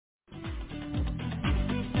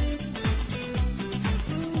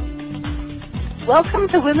Welcome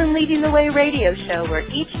to Women Leading the Way radio show, where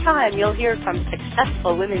each time you'll hear from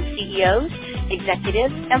successful women CEOs,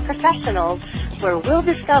 executives, and professionals, where we'll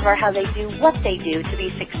discover how they do what they do to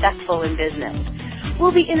be successful in business.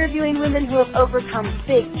 We'll be interviewing women who have overcome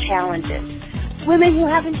big challenges, women who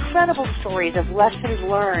have incredible stories of lessons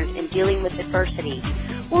learned in dealing with adversity.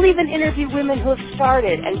 We'll even interview women who have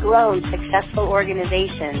started and grown successful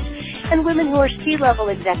organizations, and women who are C-level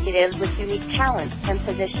executives with unique talents and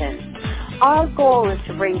positions. Our goal is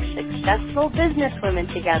to bring successful business women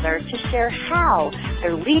together to share how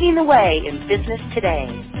they're leading the way in business today.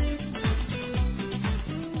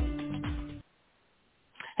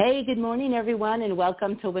 Hey, good morning, everyone, and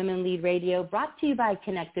welcome to Women Lead Radio, brought to you by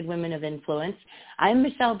Connected Women of Influence. I'm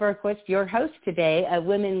Michelle Berquist, your host today of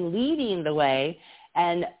Women Leading the Way.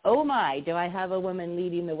 And oh my, do I have a woman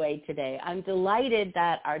leading the way today. I'm delighted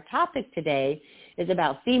that our topic today is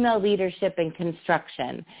about female leadership in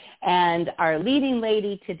construction. And our leading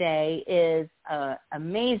lady today is an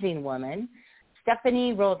amazing woman,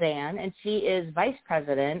 Stephanie Roldan, and she is vice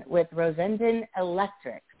president with Rosendin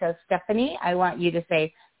Electric. So Stephanie, I want you to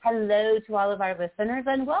say hello to all of our listeners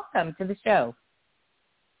and welcome to the show.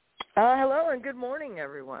 Hello and good morning,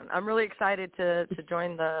 everyone. I'm really excited to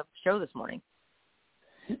join the show this morning.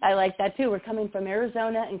 I like that, too. We're coming from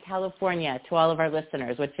Arizona and California to all of our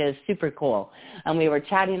listeners, which is super cool. And we were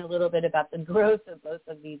chatting a little bit about the growth of both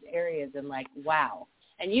of these areas and like, wow.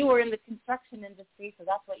 And you were in the construction industry, so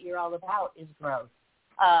that's what you're all about is growth.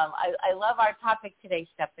 I love our topic today,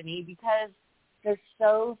 Stephanie, because there's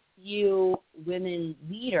so few women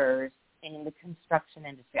leaders in the construction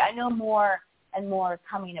industry. I know more and more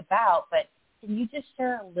coming about, but can you just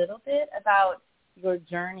share a little bit about your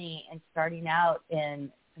journey in starting out in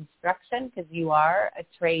construction, because you are a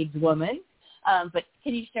tradeswoman, but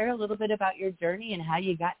can you share a little bit about your journey and how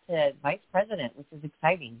you got to vice president, which is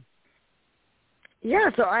exciting? Yeah,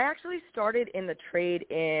 so I actually started in the trade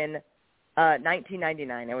in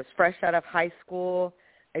 1999. I was fresh out of high school.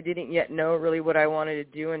 I didn't yet know really what I wanted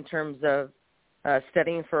to do in terms of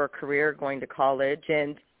studying for a career, going to college,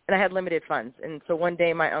 and I had limited funds. And so one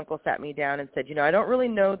day my uncle sat me down and said, I don't really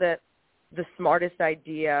know that the smartest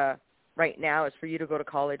idea right now is for you to go to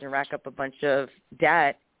college and rack up a bunch of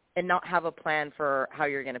debt and not have a plan for how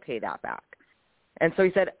you're going to pay that back. And so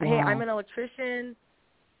he said, hey, Wow. I'm an electrician.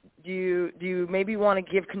 Do you maybe want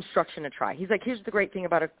to give construction a try? He's like, here's the great thing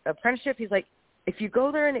about an apprenticeship. He's like, if you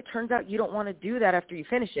go there and it turns out you don't want to do that after you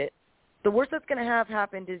finish it, the worst that's going to have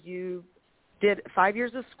happened is you did 5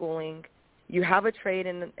 years of schooling, you have a trade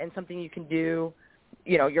and something you can do,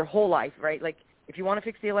 your whole life, right? Like, if you want to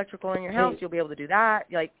fix the electrical in your house, you'll be able to do that.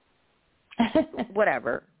 Like,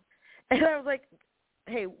 whatever. And I was like,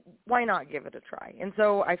 hey, why not give it a try? And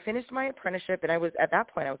so I finished my apprenticeship, and at that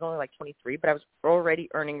point, I was only like 23, but I was already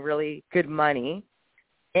earning really good money.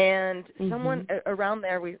 And someone around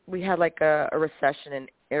there, we had like a recession in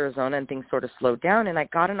Arizona, and things sort of slowed down, and I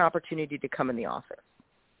got an opportunity to come in the office.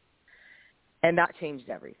 And that changed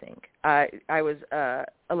everything. I was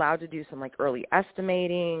allowed to do some like early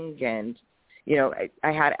estimating, and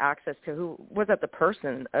I had access to who was at the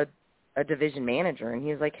person, a division manager, and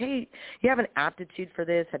he was like, hey, you have an aptitude for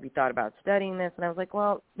this. Have you thought about studying this? And I was like,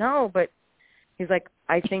 well, no, but he's like,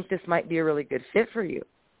 I think this might be a really good fit for you.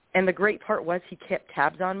 And the great part was he kept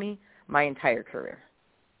tabs on me my entire career.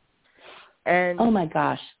 And oh, my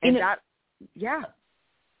gosh. Yeah.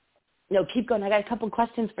 No, keep going. I got a couple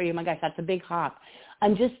questions for you. My gosh, that's a big hop.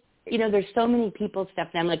 I'm just, there's so many people,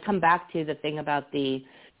 Stephanie. I'm going to come back to the thing about is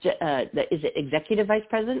it executive vice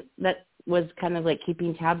president that was kind of like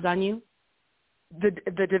keeping tabs on you?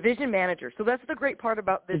 The division manager. So that's the great part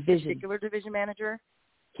about this particular division manager.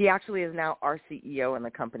 He actually is now our CEO in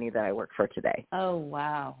the company that I work for today. Oh,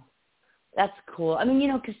 wow. That's cool. I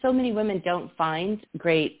mean, because so many women don't find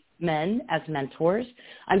great men as mentors.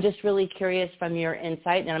 I'm just really curious from your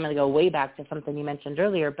insight, and I'm going to go way back to something you mentioned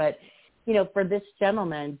earlier, but, for this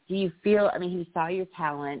gentleman, do you feel, he saw your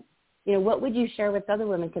talent. What would you share with other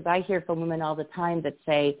women? Because I hear from women all the time that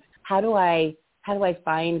say, how do I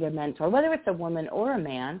find a mentor, whether it's a woman or a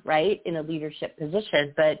man, right, in a leadership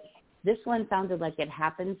position? But this one sounded like it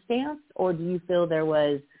happenstance, or do you feel there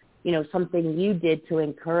was, something you did to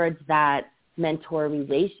encourage that mentor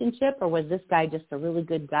relationship, or was this guy just a really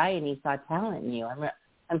good guy and he saw talent in you?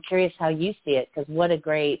 I'm curious how you see it, because what a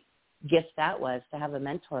great gift that was to have a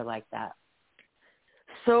mentor like that.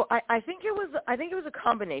 So I think it was a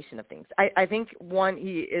combination of things. I think one,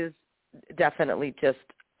 he is definitely just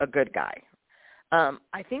a good guy.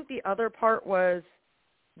 I think the other part was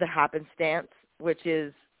the happenstance, which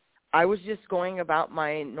is I was just going about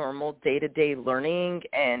my normal day-to-day learning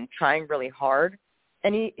and trying really hard.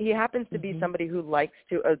 And he happens to be Mm-hmm. somebody who likes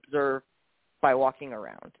to observe by walking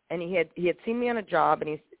around. And he had seen me on a job,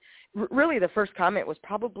 and really the first comment was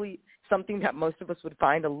probably something that most of us would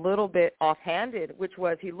find a little bit offhanded, which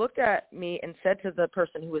was he looked at me and said to the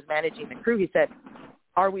person who was managing the crew, he said,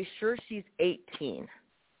 "Are we sure she's 18?"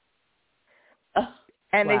 Oh,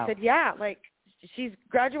 And wow. they said, "Yeah, like she's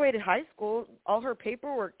graduated high school, all her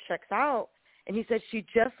paperwork checks out." And he said, "She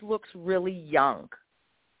just looks really young."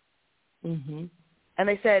 Mm-hmm. And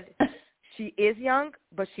they said, "She is young,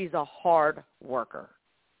 but she's a hard worker."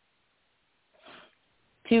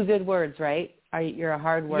 Two good words, right? You're a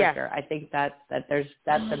hard Yes. worker. I think that's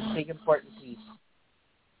a big important piece.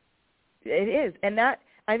 It is. And that,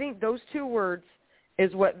 I think those two words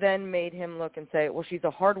is what then made him look and say, well, she's a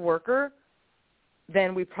hard worker,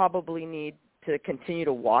 then we probably need to continue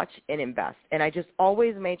to watch and invest. And I just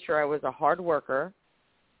always made sure I was a hard worker,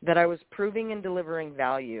 that I was proving and delivering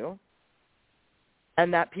value,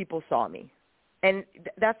 and that people saw me. And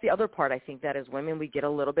that's the other part I think that as women we get a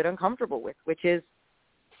little bit uncomfortable with, which is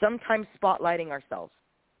sometimes spotlighting ourselves.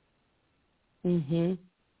 Mhm.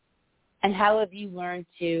 And how have you learned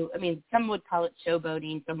to, I mean, some would call it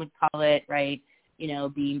showboating, some would call it, right,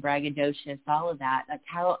 being braggadocious, all of that. Like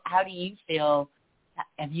how do you feel,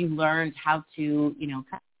 have you learned how to, kind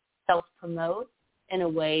of self-promote in a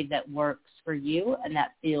way that works for you and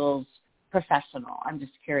that feels professional? I'm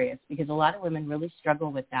just curious because a lot of women really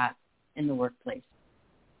struggle with that in the workplace.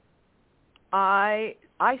 I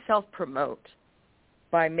self-promote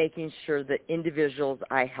by making sure that individuals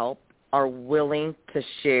I help are willing to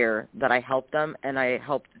share that I helped them and I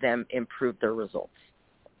helped them improve their results.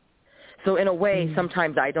 So in a way,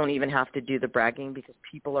 sometimes I don't even have to do the bragging because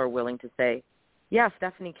people are willing to say, yeah,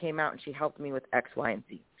 Stephanie came out and she helped me with X, Y, and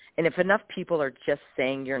Z. And if enough people are just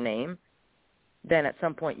saying your name, then at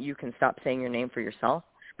some point you can stop saying your name for yourself.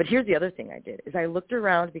 But here's the other thing I did, is I looked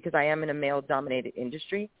around because I am in a male-dominated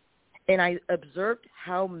industry, and I observed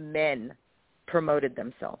how men promoted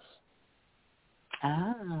themselves.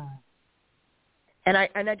 Ah. And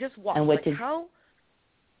I just watched And like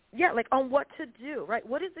on what to do, right?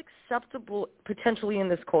 What is acceptable potentially in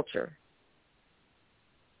this culture?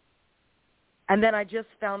 And then I just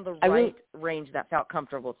found the right range that felt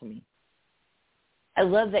comfortable to me. I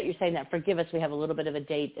love that you're saying that. Forgive us, we have a little bit of a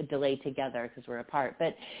delay together because we're apart.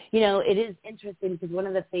 But, it is interesting because one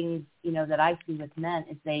of the things, that I see with men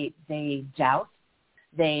is they joust.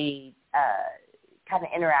 They kind of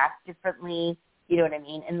interact differently, you know what I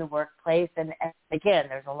mean, in the workplace. And again,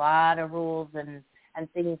 there's a lot of rules and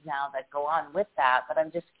things now that go on with that. But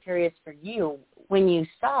I'm just curious for you, when you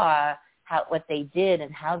saw what they did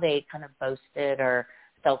and how they kind of boasted or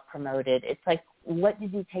self-promoted, it's like, what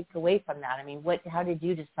did you take away from that? I mean, how did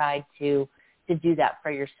you decide to do that for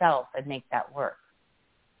yourself and make that work?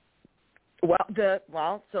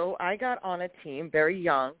 So I got on a team very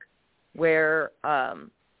young where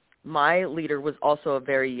my leader was also a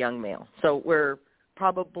very young male. So we're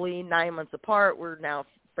probably 9 months apart. We're now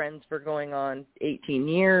friends for going on 18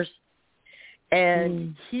 years.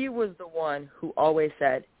 And he was the one who always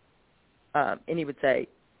said, and he would say,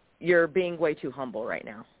 "You're being way too humble right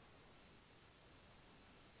now."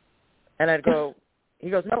 And I'd go,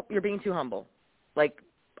 he goes, "Nope, you're being too humble. Like,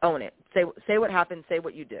 own it. Say what happened. Say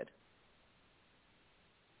what you did."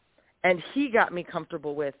 And he got me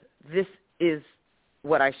comfortable with, this is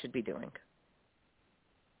what I should be doing.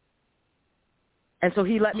 And so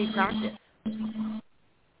he let me practice.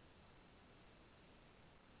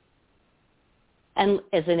 And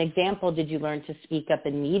as an example, did you learn to speak up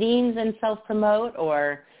in meetings and self-promote,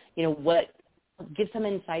 or, give some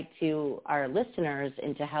insight to our listeners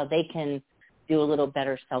into how they can do a little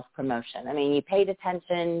better self-promotion? I mean, you paid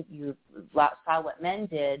attention, you saw what men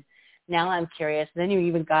did. Now I'm curious. Then you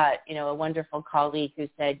even got, a wonderful colleague who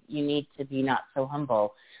said you need to be not so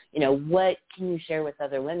humble. What can you share with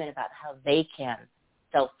other women about how they can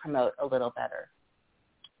self-promote a little better?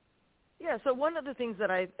 Yeah, so one of the things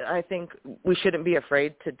that I think we shouldn't be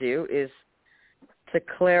afraid to do is to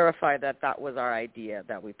clarify that was our idea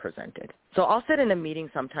that we presented. So I'll sit in a meeting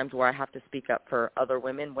sometimes where I have to speak up for other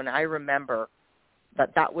women when I remember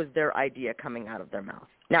that was their idea coming out of their mouth.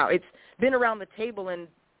 Now, it's been around the table and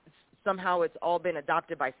somehow it's all been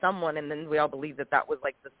adopted by someone, and then we all believe that was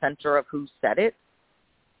like the center of who said it,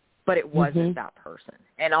 but it wasn't that person.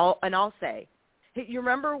 And I'll say, hey, you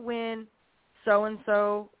remember when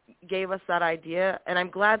so-and-so gave us that idea? And I'm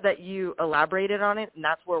glad that you elaborated on it, and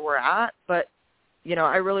that's where we're at, but,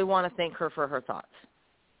 I really want to thank her for her thoughts.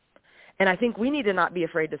 And I think we need to not be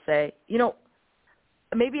afraid to say,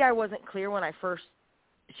 maybe I wasn't clear when I first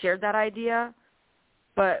shared that idea,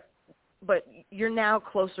 but you're now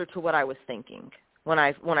closer to what I was thinking. when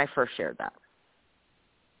I first shared that.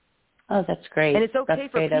 Oh, that's great. And it's okay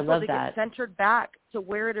that's for great. people to that. get centered back to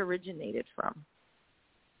where it originated from.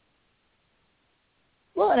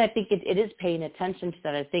 Well, and I think it is paying attention to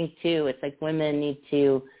that. I think, too, it's like women need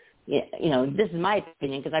to, this is my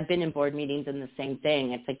opinion because I've been in board meetings and the same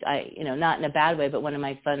thing. It's like, not in a bad way, but one of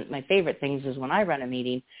my favorite things is when I run a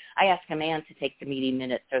meeting, I ask a man to take the meeting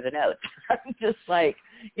minutes or the notes. I'm just like,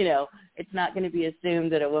 it's not going to be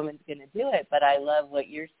assumed that a woman's going to do it. But I love what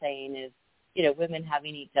you're saying is, women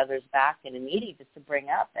having each other's back in a meeting just to bring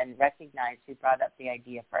up and recognize who brought up the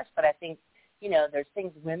idea first. But I think, there's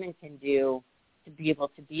things women can do to be able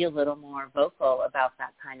to be a little more vocal about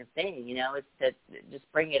that kind of thing, is to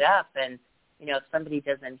just bring it up. And, if somebody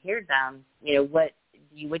doesn't hear them, what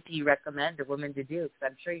do you recommend a woman to do? Because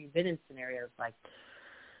I'm sure you've been in scenarios like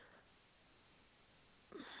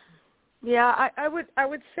that. Yeah, I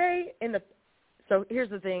would say so here's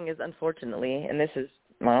the thing is, unfortunately, and this is,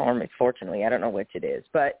 or fortunately, I don't know which it is,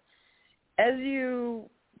 but as you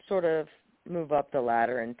sort of move up the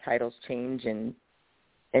ladder and titles change and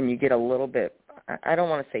you get a little bit, I don't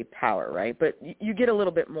want to say power, right? But you get a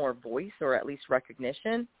little bit more voice or at least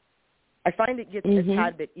recognition. I find it gets a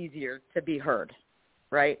tad bit easier to be heard,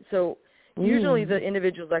 right? So usually the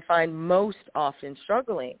individuals I find most often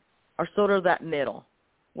struggling are sort of that middle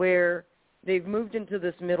where they've moved into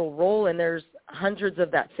this middle role and there's hundreds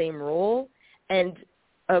of that same role and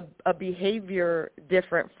a behavior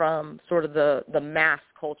different from sort of the mass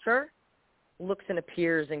culture looks and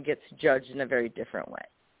appears and gets judged in a very different way.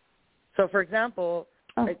 So, for example,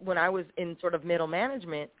 when I was in sort of middle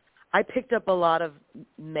management, I picked up a lot of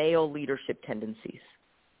male leadership tendencies.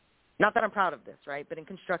 Not that I'm proud of this, right? But in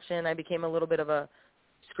construction, I became a little bit of a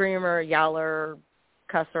screamer, yeller,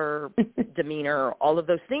 cusser, demeanor, all of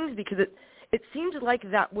those things because it seemed like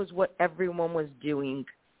that was what everyone was doing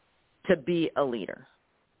to be a leader.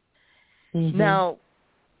 Now,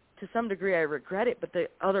 to some degree, I regret it, but the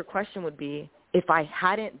other question would be, if I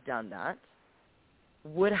hadn't done that,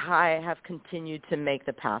 would I have continued to make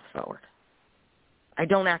the path forward? I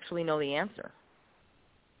don't actually know the answer.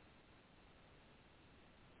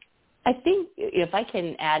 I think if I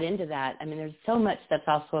can add into that, I mean, there's so much that's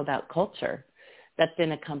also about culture that's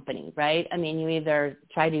in a company, right? I mean, you either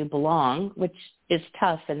try to belong, which is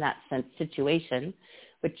tough in that sense situation,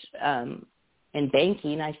 which in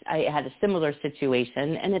banking, I had a similar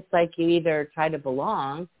situation, and it's like you either try to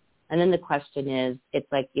belong, and then the question is, it's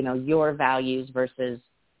like, your values versus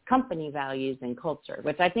company values and culture,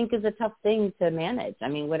 which I think is a tough thing to manage. I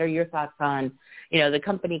mean, what are your thoughts on, the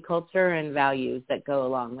company culture and values that go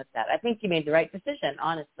along with that? I think you made the right decision,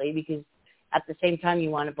 honestly, because at the same time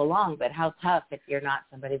you want to belong, but how tough if you're not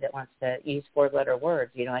somebody that wants to use 4-letter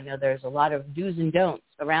words. I know there's a lot of do's and don'ts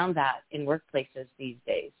around that in workplaces these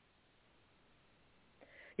days.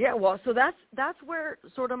 Yeah, well, so that's where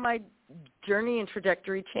sort of my journey and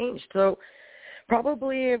trajectory changed. So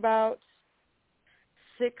probably about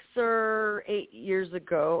 6 or 8 years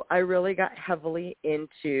ago, I really got heavily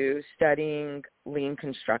into studying lean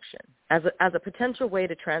construction as a potential way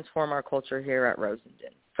to transform our culture here at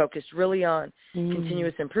Rosendin, focused really on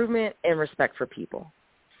continuous improvement and respect for people.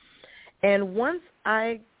 And once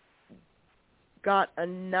I got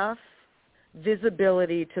enough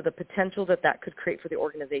visibility to the potential that could create for the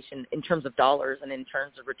organization in terms of dollars and in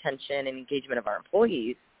terms of retention and engagement of our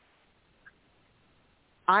employees,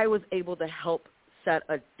 I was able to help set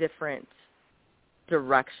a different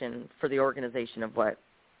direction for the organization of what,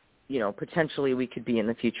 potentially we could be in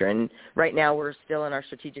the future. And right now we're still in our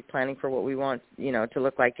strategic planning for what we want, to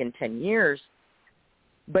look like in 10 years.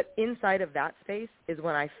 But inside of that space is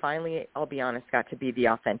when I finally, I'll be honest, got to be the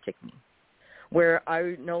authentic me, where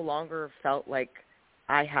I no longer felt like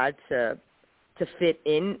I had to fit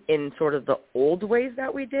in sort of the old ways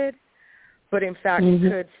that we did, but in fact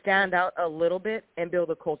could stand out a little bit and build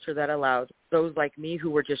a culture that allowed those like me who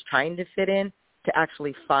were just trying to fit in to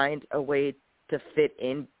actually find a way to fit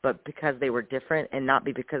in, but because they were different and not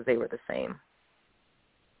because they were the same.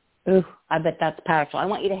 Ooh, I bet that's powerful. I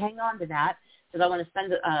want you to hang on to that because I want to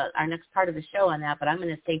spend our next part of the show on that, but I'm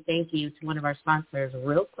going to say thank you to one of our sponsors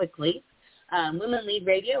real quickly. Women Lead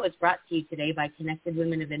Radio is brought to you today by Connected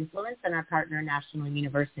Women of Influence and our partner, National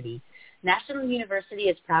University. National University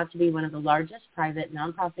is proud to be one of the largest private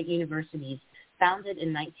nonprofit universities founded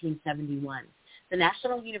in 1971. The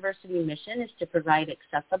National University mission is to provide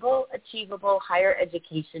accessible, achievable higher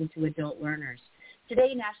education to adult learners.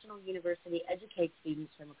 Today, National University educates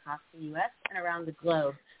students from across the U.S. and around the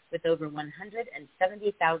globe with over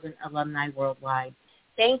 170,000 alumni worldwide.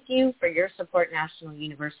 Thank you for your support, National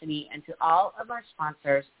University, and to all of our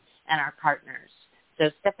sponsors and our partners. So,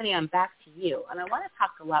 Stephanie, I'm back to you. And I want to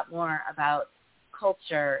talk a lot more about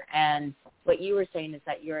culture. And what you were saying is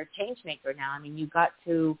that you're a change maker now. I mean, you got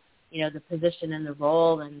to, the position and the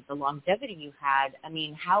role and the longevity you had. I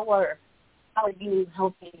mean, how are you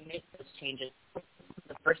helping make those changes? What's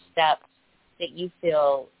the first steps that you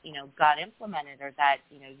feel, got implemented or that,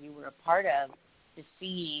 you were a part of to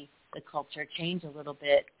see the culture change a little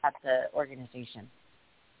bit at the organization?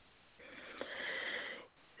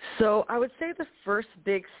 So I would say the first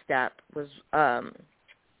big step was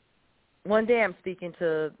one day I'm speaking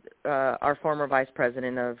to our former vice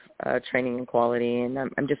president of training and quality, and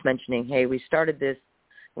I'm just mentioning, hey, we started this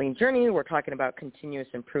lean journey. We're talking about continuous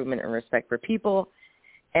improvement and respect for people,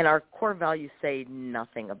 and our core values say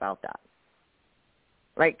nothing about that.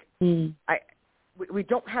 Like, we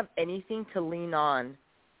don't have anything to lean on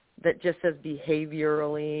that just says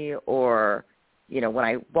behaviorally or, when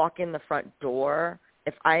I walk in the front door,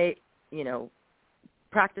 if I,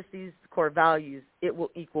 practice these core values, it will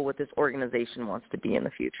equal what this organization wants to be in the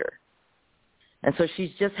future. And so she's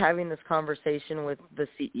just having this conversation with the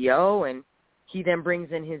CEO, and he then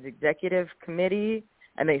brings in his executive committee,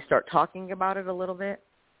 and they start talking about it a little bit.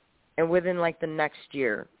 And within, the next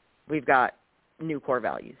year, we've got new core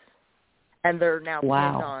values. And they're now pinned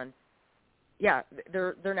on,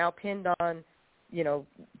 they're now pinned on,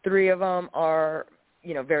 3 of them are,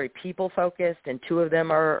 very people-focused, and 2 of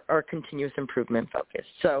them are continuous improvement-focused.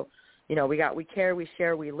 So, we care, we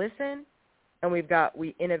share, we listen, and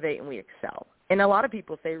we innovate and we excel. And a lot of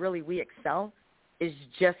people say, really, we excel is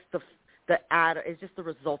just is just the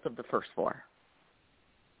result of the first 4.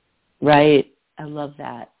 Right. I love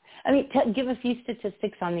that. I mean, give a few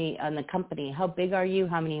statistics on the company. How big are you?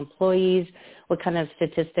 How many employees? What kind of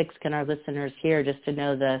statistics can our listeners hear just to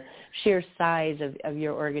know the sheer size of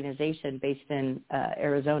your organization based in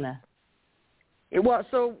Arizona? Well,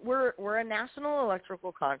 so we're a national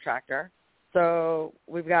electrical contractor. So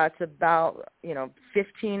we've got about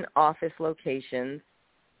 15 office locations.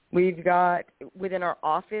 We've got within our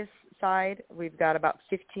office side, we've got about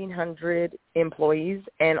 1,500 employees,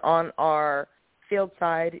 and on our field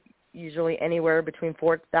side, usually anywhere between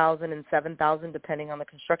 4,000 and 7,000, depending on the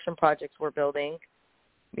construction projects we're building.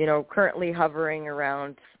 Currently hovering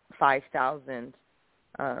around 5,000.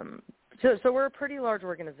 So we're a pretty large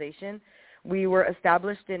organization. We were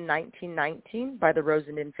established in 1919 by the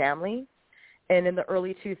Rosendin family, and in the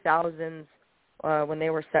early 2000s, when they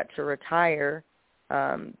were set to retire,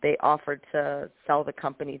 they offered to sell the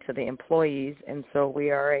company to the employees, and so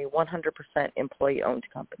we are a 100% employee-owned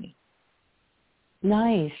company.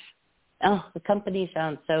 Nice. Oh, the company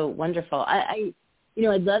sounds so wonderful. I'd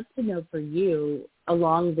love to know for you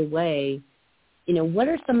along the way, what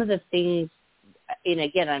are some of the things, and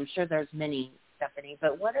again, I'm sure there's many, Stephanie,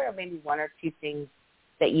 but what are maybe 1 or 2 things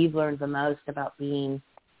that you've learned the most about being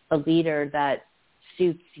a leader that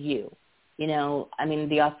suits you?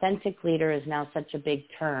 The authentic leader is now such a big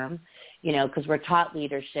term, because we're taught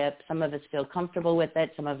leadership. Some of us feel comfortable with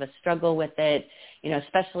it. Some of us struggle with it,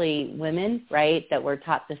 especially women, right, that we're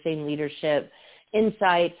taught the same leadership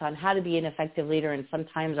insights on how to be an effective leader. And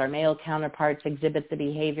sometimes our male counterparts exhibit the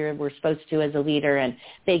behavior we're supposed to as a leader, and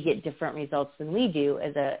they get different results than we do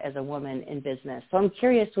as a woman in business. So I'm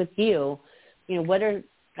curious with you, what are,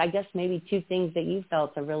 I guess, maybe 2 things that you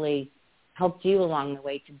felt have really helped you along the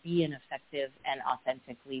way to be an effective and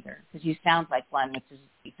authentic leader? Because you sound like one, which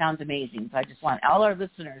sounds amazing. So I just want all our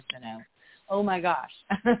listeners to know, oh my gosh.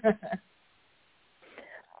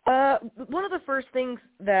 One of the first things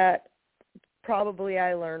that probably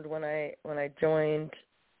I learned when I joined,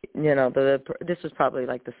 this was probably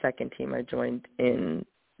like the second team I joined in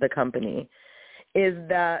the company, is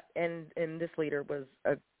that, and this leader was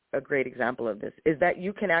a great example of this, is that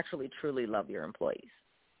you can actually truly love your employees.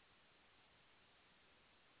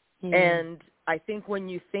 Mm-hmm. And I think when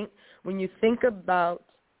you think about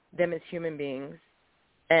them as human beings,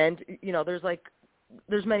 and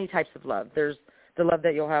there's many types of love. There's the love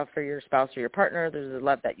that you'll have for your spouse or your partner. There's the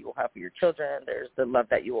love that you will have for your children. There's the love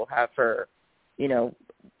that you will have for,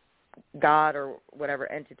 God or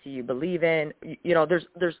whatever entity you believe in.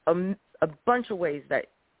 There's a bunch of ways that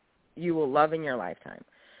you will love in your lifetime.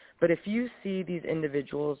 But if you see these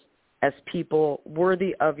individuals as people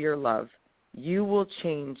worthy of your love, you will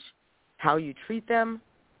change how you treat them,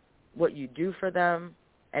 what you do for them,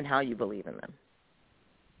 and how you believe in them.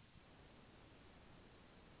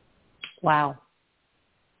 Wow.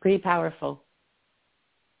 Pretty powerful.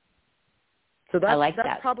 So I like that's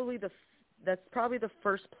that. Probably the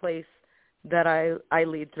first place that I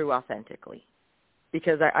lead through authentically,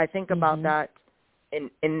 because I think about that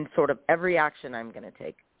in sort of every action I'm going to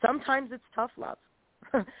take. Sometimes it's tough love.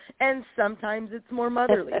 and sometimes it's more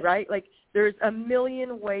motherly, right? Like there's a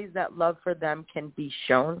million ways that love for them can be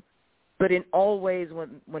shown, but in all ways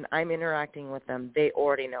when I'm interacting with them, they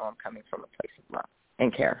already know I'm coming from a place of love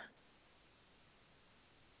and care.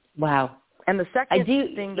 Wow. And the second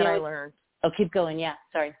thing that I learned. Oh, keep going. Yeah,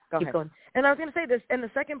 sorry. Keep ahead. going. And I was going to say this, and the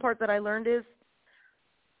second part that I learned is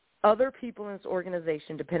other people in this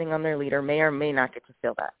organization, depending on their leader, may or may not get to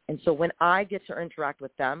feel that. And so when I get to interact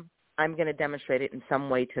with them, I'm going to demonstrate it in some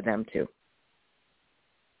way to them too.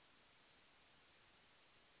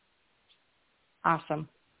 Awesome.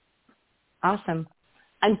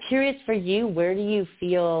 I'm curious for you, where do you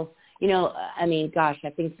feel, I mean, gosh, I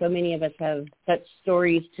think so many of us have such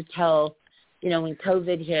stories to tell, when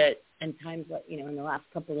COVID hit and times, in the last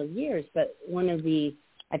couple of years. But one of the,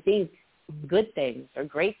 I think, good things or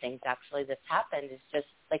great things actually that's happened is just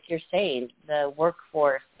like you're saying, the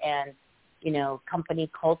workforce and, company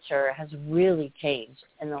culture has really changed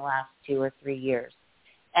in the last 2 or 3 years.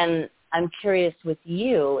 And I'm curious with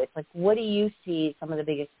you, it's like, what do you see some of the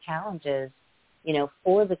biggest challenges,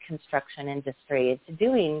 for the construction industry to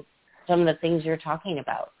doing some of the things you're talking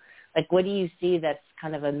about? Like, what do you see that's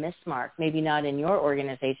kind of a mismark? Maybe not in your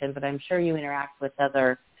organization, but I'm sure you interact with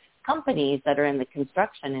other companies that are in the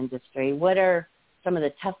construction industry. What are some of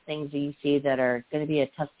the tough things that you see that are going to be a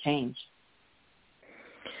tough change?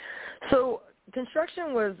 So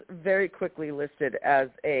construction was very quickly listed as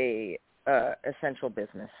a essential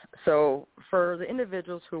business. So for the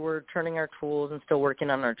individuals who were turning our tools and still working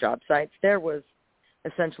on our job sites, there was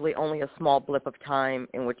essentially only a small blip of time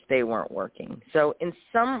in which they weren't working. So in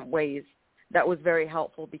some ways that was very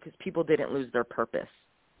helpful because people didn't lose their purpose,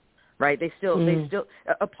 right? They still,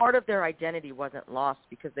 a part of their identity wasn't lost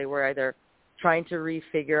because they were either trying to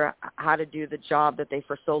refigure how to do the job that they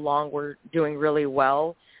for so long were doing really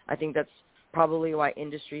well. I think that's probably why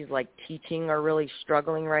industries like teaching are really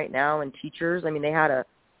struggling right now, and teachers, I mean, they had a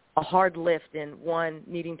hard lift in, one,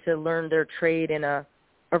 needing to learn their trade in a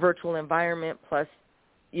virtual environment, plus,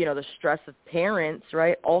 the stress of parents,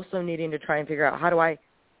 right, also needing to try and figure out how do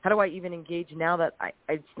I even engage now that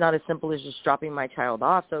it's not as simple as just dropping my child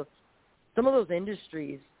off. So some of those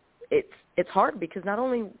industries, it's hard because not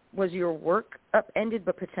only was your work upended,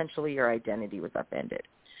 but potentially your identity was upended.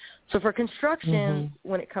 So for construction,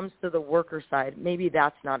 when it comes to the worker side, maybe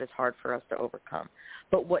that's not as hard for us to overcome.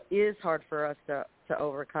 But what is hard for us to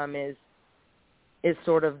overcome is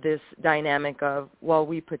sort of this dynamic of, well,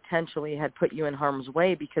 we potentially had put you in harm's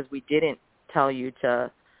way because we didn't tell you to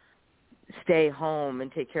stay home and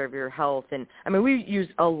take care of your health. And I mean, we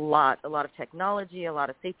used a lot of technology, a lot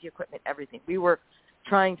of safety equipment, everything. We were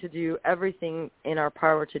trying to do everything in our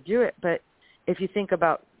power to do it. But if you think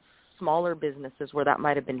about smaller businesses where that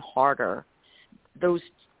might have been harder, those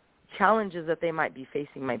challenges that they might be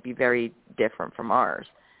facing might be very different from ours.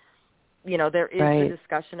 There is the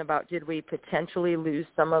discussion about, did we potentially lose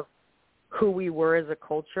some of who we were as a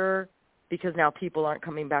culture because now people aren't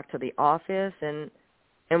coming back to the office?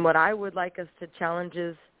 And what I would like us to challenge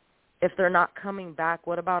is, if they're not coming back,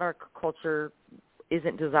 what about our culture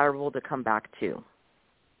isn't desirable to come back to?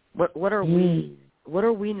 What are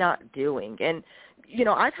we not doing? And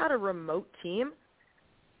I've had a remote team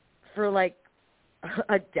for like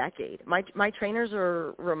a decade. My trainers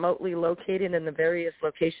are remotely located in the various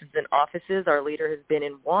locations and offices. Our leader has been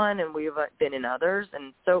in one, and we've been in others.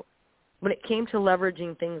 And so when it came to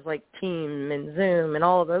leveraging things like Team and Zoom and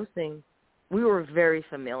all of those things, we were very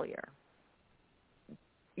familiar.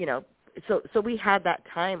 So we had that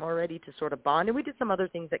time already to sort of bond, and we did some other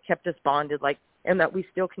things that kept us bonded, and that we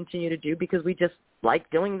still continue to do because we just like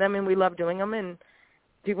doing them and we love doing them, and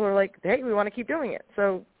people are like, hey, we want to keep doing it.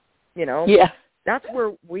 So, that's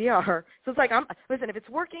where we are. So it's like, listen, if it's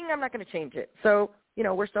working, I'm not going to change it. So,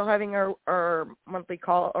 we're still having our monthly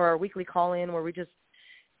call or our weekly call in where we just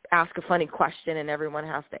ask a funny question and everyone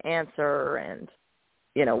has to answer. And,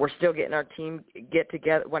 we're still getting our team get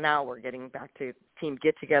together. Well, now we're getting back to team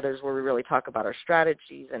get-togethers where we really talk about our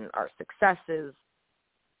strategies and our successes.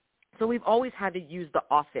 So we've always had to use the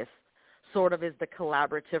office sort of as the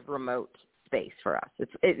collaborative remote space for us.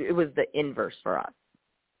 It was the inverse for us.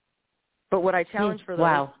 But what I challenge for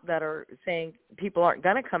those that are saying people aren't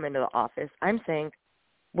going to come into the office, I'm saying,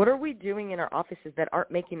 what are we doing in our offices that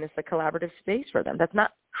aren't making this a collaborative space for them? That's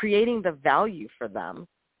not creating the value for them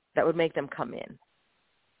that would make them come in.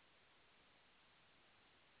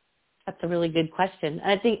 That's a really good question.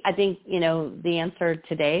 I think the answer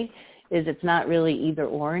today is it's not really either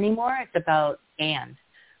or anymore. It's about and,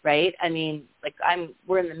 right? I mean,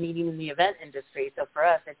 we're in the meeting and the event industry, so for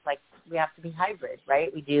us, it's like we have to be hybrid,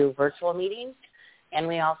 right? We do virtual meetings, and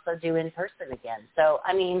we also do in person again. So,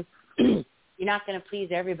 I mean, you're not going to please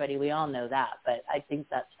everybody. We all know that, but I think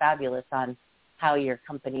that's fabulous on how your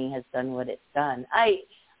company has done what it's done.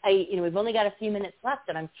 We've only got a few minutes left,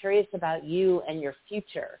 and I'm curious about you and your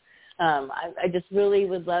future. I just really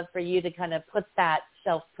would love for you to kind of put that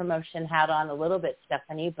self-promotion hat on a little bit,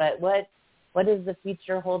 Stephanie, but what does the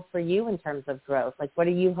future hold for you in terms of growth? Like, what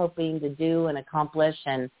are you hoping to do and accomplish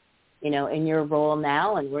and, in your role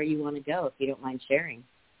now and where you want to go, if you don't mind sharing?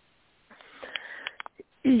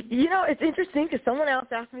 It's interesting because someone else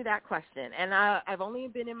asked me that question, and I've only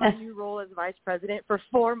been in my new role as vice president for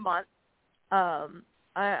 4 months. I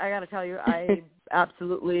got to tell you, I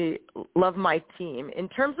absolutely love my team. In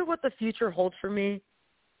terms of what the future holds for me,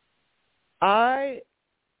 I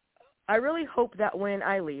really hope that when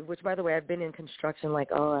I leave, which, by the way, I've been in construction I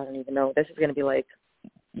don't even know. This is going to be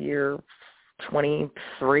year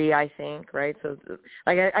 23, I think, right? So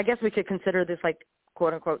I guess we could consider this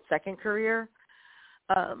quote-unquote second career.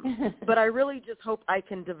 But I really just hope I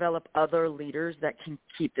can develop other leaders that can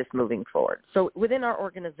keep this moving forward. So within our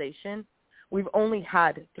organization, we've only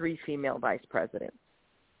had 3 female vice presidents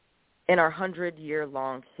in our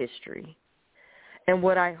 100-year-long history. And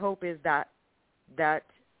what I hope is that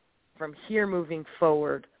from here moving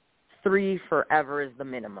forward, 3 forever is the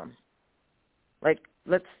minimum. Let's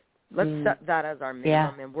set that as our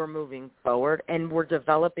minimum, and we're moving forward, and we're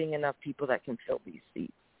developing enough people that can fill these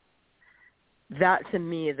seats. That to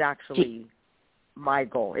me is actually my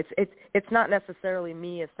goal. It's not necessarily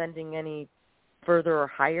me ascending any further or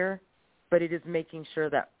higher, but it is making sure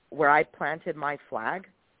that where I planted my flag,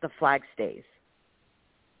 the flag stays.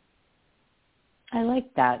 I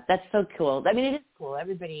like that. That's so cool. I mean, it is cool.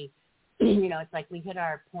 Everybody, it's like we hit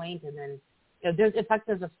our point, and then there's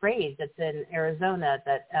a phrase that's in Arizona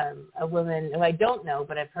that a woman who I don't know,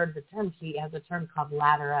 but I've heard the term. She has a term called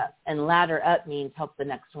ladder up, and ladder up means help the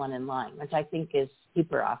next one in line, which I think is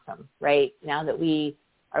super awesome. Right now that we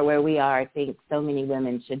are where we are, I think so many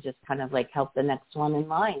women should just kind of help the next one in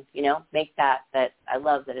line. Make that I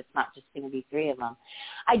love that it's not just going to be 3 of them.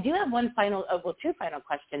 I do have 2 final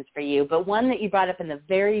questions for you, but one that you brought up in the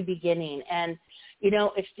very beginning, and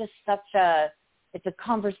it's just it's a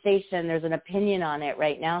conversation. There's an opinion on it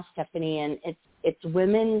right now, Stephanie, and it's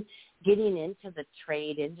women getting into the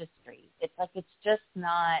trade industry. It's it's just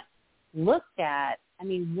not looked at. I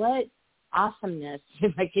mean, what awesomeness,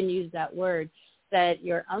 if I can use that word, that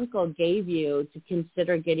your uncle gave you to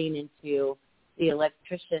consider getting into the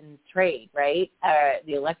electrician trade, right?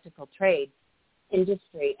 The electrical trade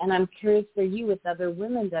industry. And I'm curious for you with other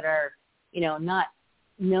women that are, not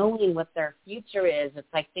knowing what their future is.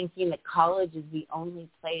 It's thinking that college is the only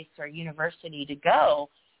place or university to go.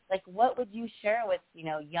 What would you share with,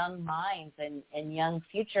 young minds and young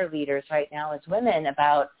future leaders right now as women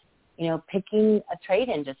about, picking a trade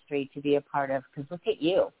industry to be a part of? Because look at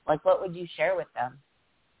you. What would you share with them?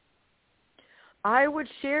 I would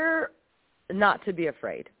share not to be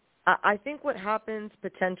afraid. I think what happens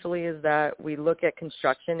potentially is that we look at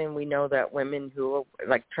construction and we know that women who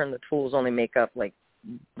turn the tools only make up 1.5,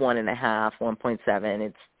 1.7.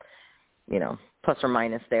 It's, plus or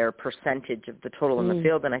minus their percentage of the total in the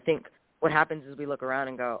field. And I think what happens is we look around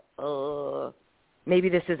and go, oh, maybe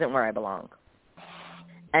this isn't where I belong.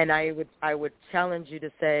 And I would challenge you to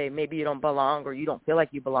say maybe you don't belong or you don't feel like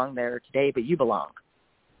you belong there today, but you belong.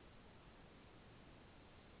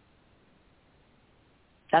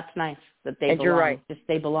 That's nice that they belong. You're right. Just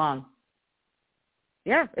they belong.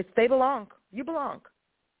 Yeah, it's they belong. You belong.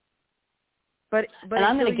 But and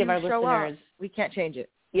I'm going to give our listeners, we can't change it.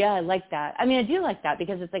 Yeah, I like that. I mean, I do like that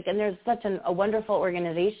because it's and there's such a wonderful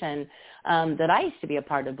organization that I used to be a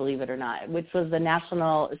part of, believe it or not, which was the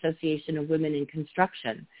National Association of Women in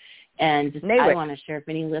Construction. And I want to share if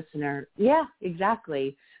any listener, yeah,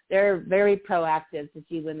 exactly. They're very proactive to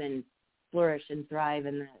see women flourish and thrive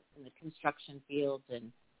in the construction fields and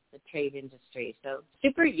the trade industry. So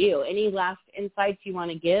super you. Any last insights you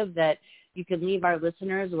want to give that you can leave our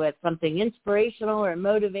listeners with something inspirational or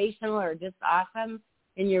motivational or just awesome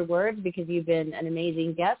in your words, because you've been an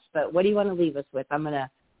amazing guest, but what do you want to leave us with? I'm going to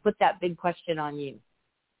put that big question on you.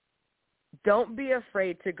 Don't be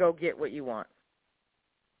afraid to go get what you want.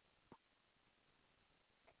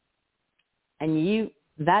 And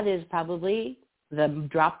that is probably the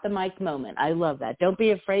drop the mic moment. I love that. Don't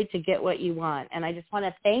be afraid to get what you want. And I just want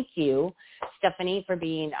to thank you, Stephanie, for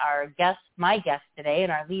being my guest today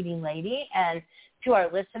and our leading lady. And to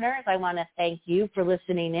our listeners, I want to thank you for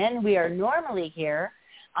listening in. We are normally here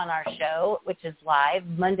on our show, which is live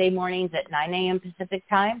Monday mornings at 9 a.m. Pacific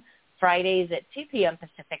time, Fridays at 2 p.m.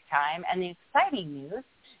 Pacific time. And the exciting news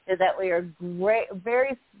is that we are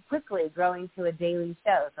very quickly growing to a daily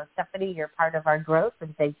show. So, Stephanie, you're part of our growth,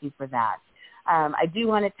 and thank you for that. I do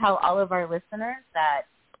want to tell all of our listeners that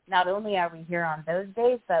not only are we here on those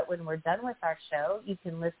days, but when we're done with our show, you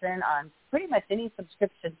can listen on pretty much any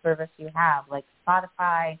subscription service you have, like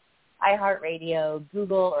Spotify, iHeartRadio,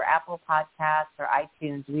 Google or Apple Podcasts or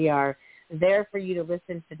iTunes. We are there for you to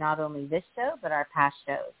listen to not only this show, but our past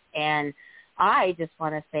shows. And I just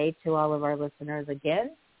want to say to all of our listeners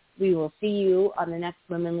again, we will see you on the next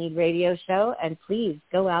Women Lead Radio show. And please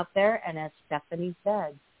go out there and, as Stephanie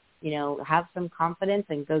said, have some confidence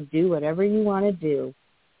and go do whatever you want to do.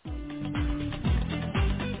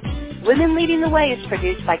 Women Leading the Way is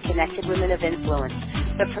produced by Connected Women of Influence,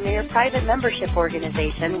 the premier private membership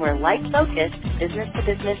organization where like-focused,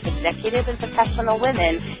 business-to-business executive and professional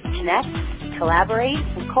women connect, collaborate,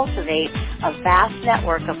 and cultivate a vast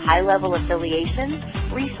network of high-level affiliations,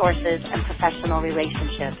 resources, and professional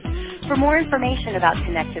relationships. For more information about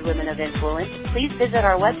Connected Women of Influence, please visit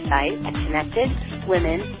our website at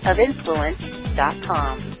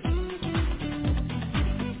connectedwomenofinfluence.com.